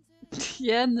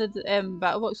 Yeah, in the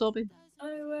Battlebox lobby.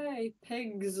 No way.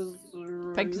 Pigs.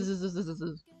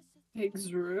 Pigs.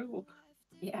 Pigs rule.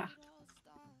 Yeah.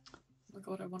 Oh my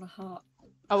god, I want a hat.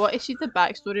 I want to see the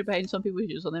backstory behind some people's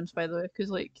usernames, by the way, because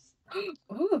like,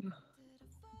 Oh!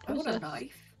 I What's want a this?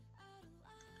 knife.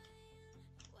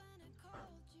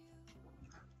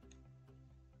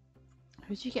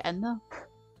 how'd you get in there?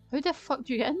 How the fuck did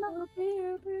you get in there?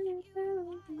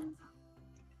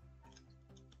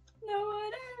 No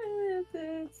one ever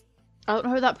this. I don't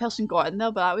know how that person got in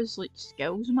there, but that was like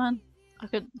skills, man. I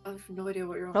could I have no idea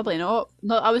what you're on. probably not.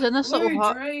 No, I was in this little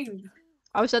hut. Drain.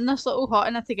 I was in this little hut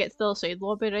and I had to get to the other side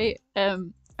lobby, right?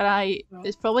 And Right.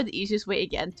 it's probably the easiest way to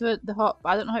get into it, the hut, but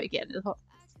I don't know how to get into the hut.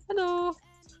 Hello.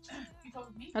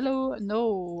 Hello.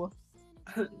 No.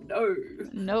 No.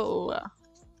 No.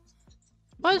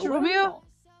 Where's No, I'm Romeo? not.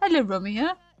 Hello,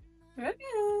 Romeo.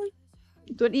 Romeo.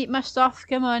 Don't eat my stuff.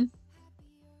 Come on.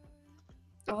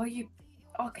 Oh, you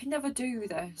I can never do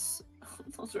this.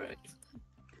 That's right.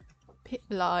 Pit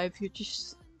live, you're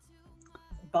just...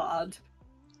 Bad.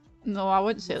 No, I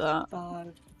wouldn't say that.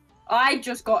 Bad. I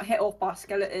just got hit off by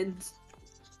skeletons.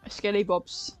 Skelly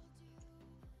bobs.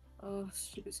 Oh,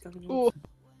 stupid skeletons. Oh,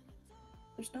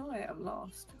 There's no way I'm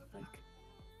lost. Like,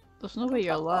 there's no way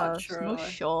you're that bad, last. No surely.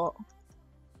 shot.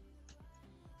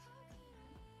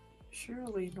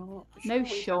 surely not. No Surely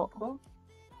shot. Temple.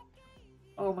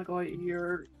 Oh my god,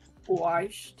 you're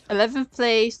washed. 11th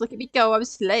place. Look at me go. I'm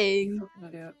slaying. Fucking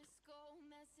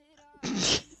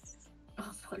idiot.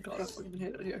 Oh my god, I fucking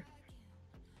hate it here.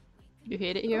 You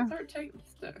hate it Oh, here? 13th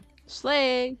there.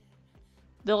 Slay.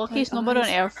 The luckiest My number on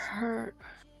eyes earth. hurt.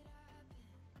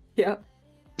 Yeah.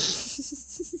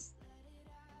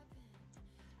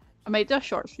 I might do a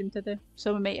short stream today,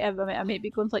 so I might be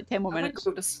going for like 10 more I might minutes.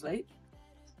 go to sleep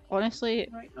Honestly,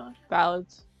 right now. valid.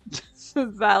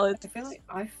 Valid. I feel like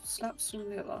I slept so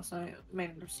late last night. I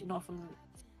mean, there's nothing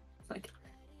like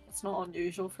it's not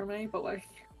unusual for me, but like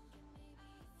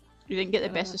You didn't get the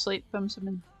best of sleep, I'm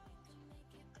assuming.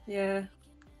 yeah.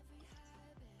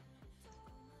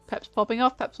 Pep's popping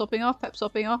off, Pep's popping off, Pep's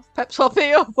popping off, Pep's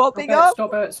popping off, popping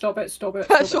Stop off! it, stop it, stop it, stop it,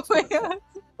 Pep's stop it, stop popping it, stop off!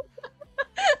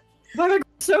 it. My god,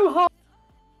 so hot!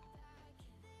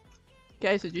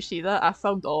 Guys, did you see that? I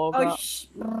found all of Oh,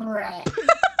 that.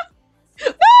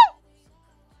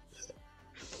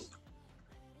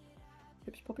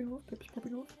 Pips popping off, pips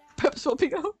popping off. Pep's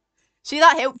popping off. See,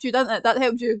 that helped you, didn't it? That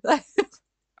helped you.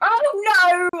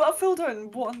 Oh no! I fell down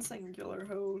one singular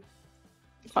hole.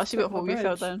 I see what Took my hole you fell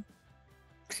bridge. down.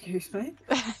 Excuse me?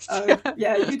 Oh,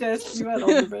 yeah, you did. You went on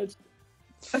the bridge.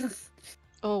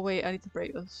 Oh wait, I need to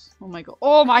break this. Oh my god.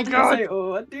 Oh my god! Say,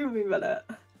 oh, I do me with it.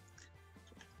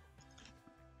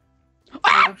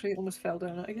 I actually almost fell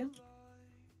down it again.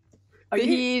 Are you?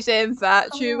 He's Why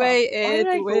infatuated did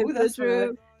I go with the this way?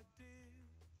 truth.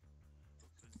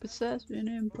 Possession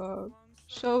and power.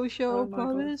 Social Oh my God.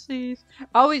 policies.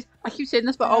 I keep saying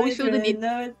this, but I always feel the need.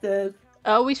 No, it did.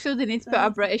 I always feel the need to put a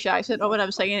British accent on when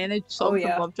I'm singing any song Oh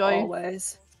yeah, from Lovejoy.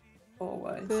 always.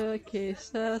 Always.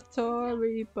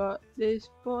 Accusatory, but this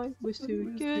boy was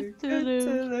too good to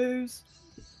lose.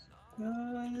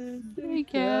 Be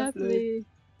carefully.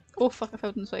 Oh fuck! I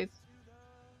fell inside.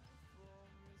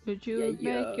 Would you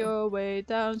Yeah. make your way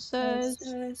downstairs?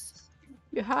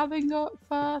 You haven't got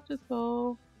far to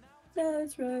fall.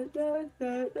 That's right. That's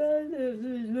right.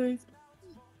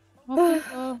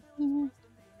 Oh,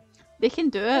 they can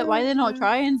do it. Why are they not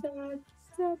trying?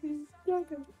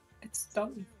 It's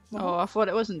done. Oh, I thought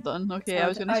it wasn't done. Okay, I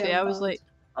was gonna I say. am I was bad. like,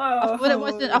 I thought it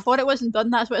wasn't. I thought it wasn't done.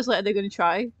 That's what it's like. Are they gonna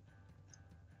try?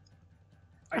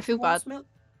 I feel bad.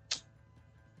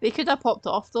 They could have popped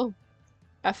off though,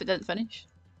 if it didn't finish.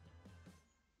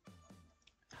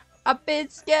 I've been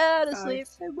scared of Guys.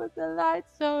 sleeping with the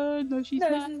lights on. No, she's No,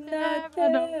 not she's there. not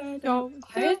No, no,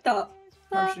 I heard that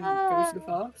person goes too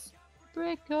fast.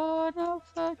 Brick or no,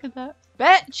 fuck that.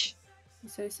 Bitch! You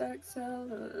say sex.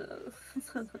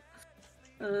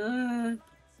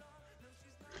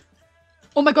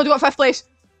 Oh my god, you got 5th place!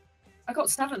 I got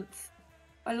 7th.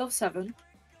 I love 7.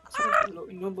 7th is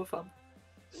a number fun.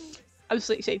 I'm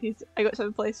so excited. I got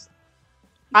 7th place.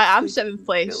 I am 7th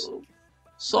place.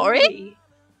 Sorry?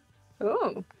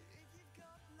 Oh.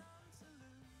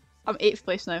 I'm 8th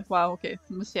place now. Wow, okay.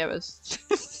 Let's see how it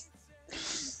is.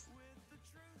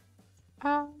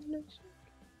 Are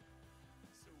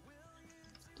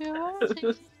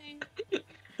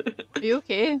you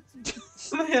okay?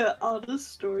 My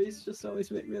honest stories just always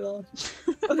make me laugh.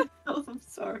 I'm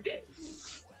sorry.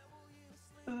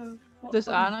 What Does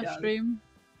fun, Anna yeah. stream?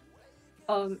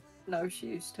 No, she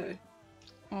used to.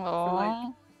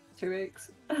 Aww. 2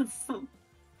 weeks. She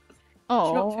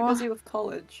got too Aww. busy with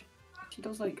college. She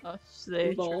does like That's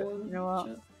the law truth. and You know what?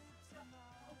 shit.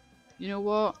 You know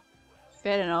what?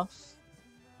 Fair enough.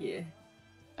 Yeah.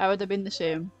 I would have been the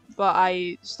same, but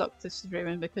I stuck to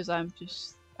streaming because I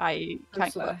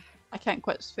can't quit. I can't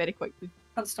quit very quickly.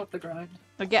 Can't stop the grind.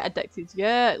 I get addicted.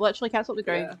 Yeah, literally can't stop the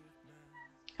grind.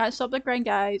 Can't stop the grind,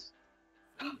 guys.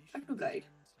 Technoblade.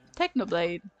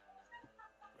 Technoblade.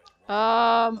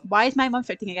 Why is my mum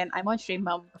flirting again? I'm on stream,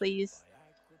 mum, please.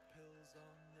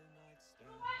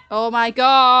 Oh my Oh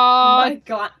god! my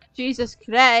god. Jesus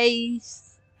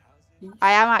Christ!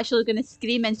 I am actually gonna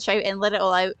scream and shout and let it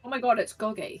all out. Oh my god, it's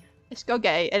Goggy. It's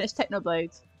Goggy and it's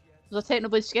Technoblade. There's a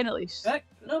Technoblade skin at least.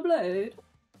 Technoblade.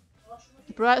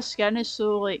 Bro, that skin is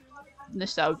so like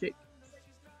nostalgic.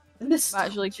 This I'm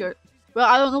actually sure. Well,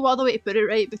 I don't know what other way to put it,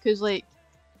 right? Because like,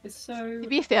 It's so. to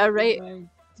be fair, right? annoying.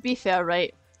 To be fair,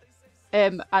 right?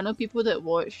 I know people that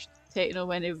watched Techno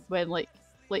when like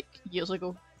years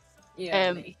ago. Yeah.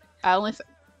 Um, me. I only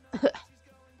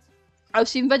I've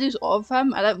seen videos of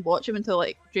him. I didn't watch him until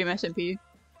like Dream SMP.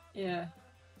 Yeah.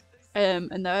 And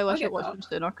now I wish I get watched that. him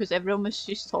sooner because everyone was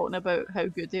just talking about how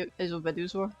good his own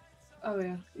videos were. Oh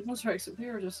yeah. That's right. So we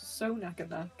were just so neck and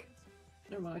neck.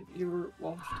 Never mind. You were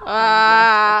washed.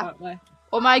 Ah! Apparently.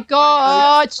 Oh my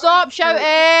god! Stop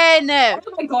shouting! Oh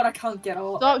my god! I can't get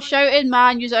up. Stop shouting,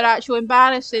 man. You're actually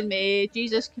embarrassing me.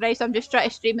 Jesus Christ! I'm just trying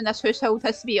to stream, and this household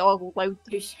has to be all loud.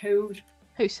 Household.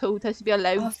 Household has to be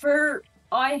allowed.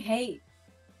 I hate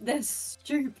this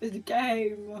stupid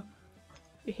game.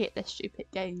 You hate this stupid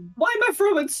game. Why am I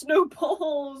throwing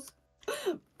snowballs?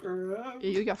 Bro.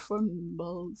 You're from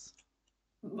balls.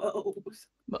 Balls.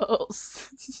 Balls.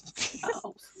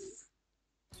 Ow.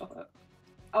 Stop it.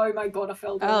 Oh my god, I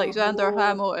fell down. Alexander Oh.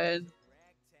 Hamilton.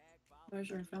 Where's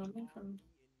your family from?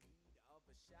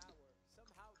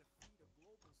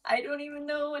 I don't even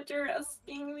know what you're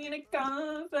asking me to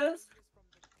confess.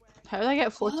 How did I get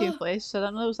 14th place? I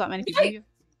don't know there was that many people here.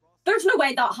 There's no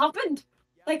way that happened.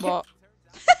 Like, What?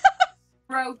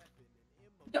 bro.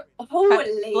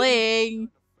 Holy. Playing.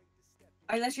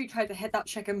 I literally tried to hit that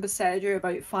chicken beside you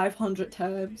about 500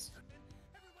 times.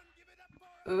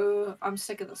 I'm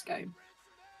sick of this game.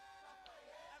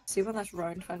 See when this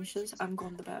round finishes, I'm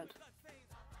going to bed.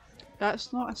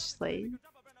 That's not a slave.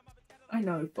 I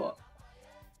know, but...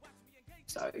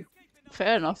 So...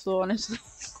 Fair enough though, honestly.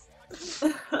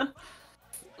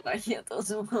 I hate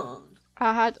this one.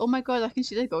 I had, oh my god, I can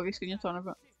see the Goggy screen you're talking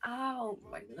about. Ow,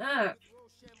 my neck.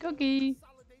 Goggy.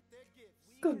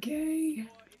 Okay.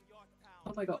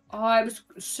 Oh my god. Oh, I was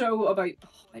so about...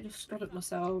 I just got it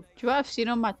myself. Do you know what I've seen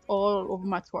on my all over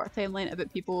my Twitter timeline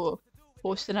about people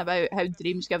posting about how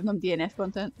Dream's giving them DNF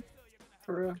content?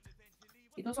 For real.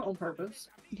 He does it on purpose.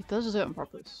 He does it on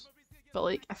purpose. But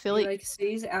like, I feel He like...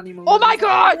 sees animals. Oh my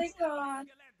god! Oh my god!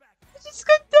 I just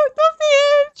got knocked off the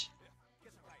edge!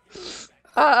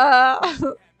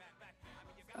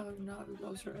 Oh no,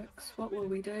 those are X. What will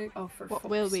we do? Oh, for What fuck's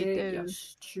will we sake, do? you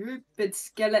stupid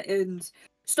skeletons.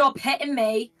 Stop hitting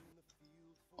me!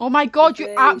 Oh my god, you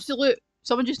Please. absolute...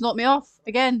 Someone just knocked me off.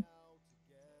 Again.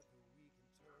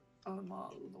 Oh my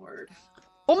lord.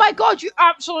 Oh my god, you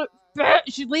absolute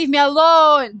bitch! You leave me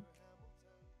alone!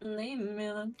 Leave me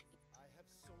alone.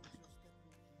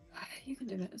 You can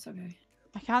do it, it's okay.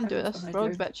 I can't do Everyone's this. behind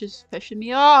Frog you. bitch is pushing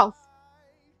me off.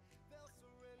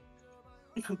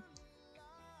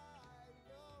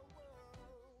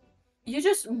 You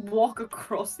just walk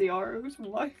across the arrows.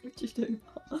 Why would you do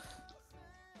that?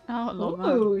 I don't know, man.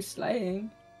 Oh,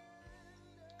 slaying.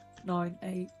 9,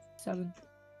 8, 7.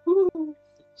 Woo!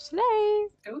 Slay!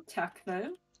 Go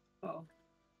techno. Oh.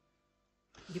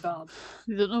 You bad.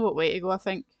 You don't know what way to go, I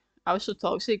think. I was so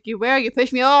toxic. You were, you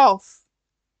pushed me off!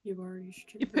 You were, you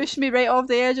stupid. You pushed me right off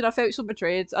the edge and I felt so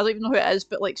betrayed. I don't even know who it is,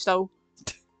 but like, still.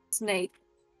 Snake.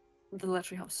 They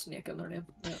literally have snake in their name.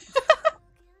 Yeah.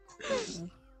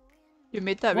 You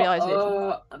made that What?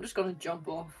 realization. I'm just gonna jump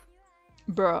off.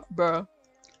 Bruh, bruh.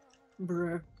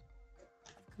 Bruh.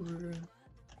 Bruh.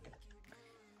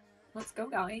 Let's go,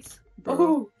 guys. Bruh.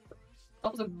 Oh!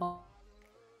 That was a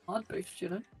mad boost, you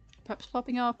know? Pip's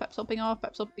popping off, Pip's popping off,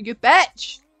 Pip's popping. You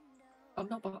bitch! I'm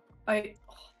not bad.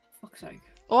 Oh, fuck's sake.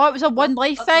 Oh, it was a one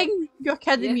life that's not- thing? You're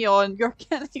kidding Yeah. me on. You're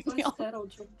kidding So me on. instead I'll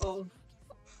jump off.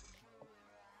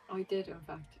 I did, in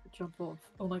fact, jump off.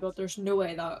 Oh my god, there's no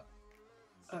way that...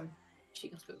 Oh, she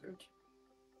got filtered.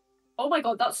 Oh my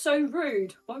god, that's so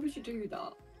rude! Why would you do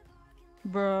that?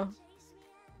 Bruh.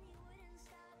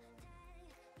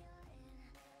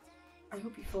 I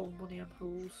hope you fall in one of them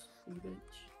holes, you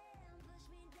bitch.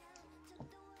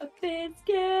 I've been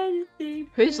scared of things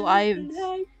Who's live?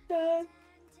 like that.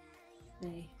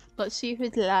 Me. Let's see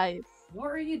who's live.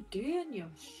 What are you doing, you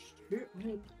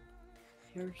stupid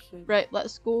person? Right,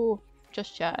 let's go.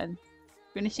 Just chatting.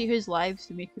 We're gonna see who's live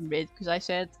so we can raid, because I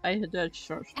said I had a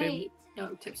short stream. Hey! No,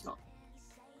 tip's not.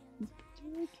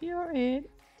 Take your aid.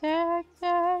 Take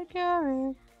your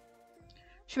aid.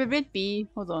 Should we raid B?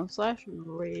 Hold on, slash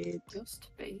raid. Just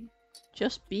be.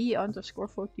 Just B underscore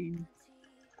 14.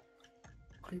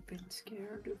 I've been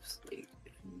scared of sleep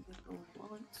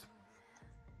once.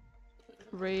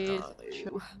 Raid. Oh.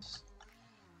 Choice.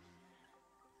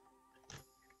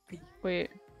 Wait,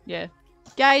 yeah.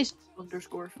 Guys,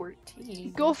 Underscore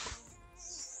 14. go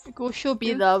show B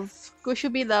Yeah. love. Go show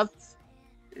B love.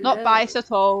 Not Love. biased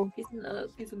at all. He's in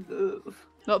love. He's in love.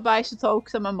 Not biased at all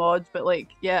because I'm a mod, but like,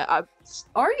 yeah,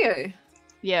 Are you?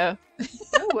 yeah.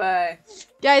 No way.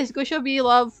 Guys, go show B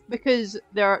love because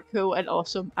they're cool and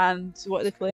awesome and what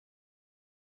they play.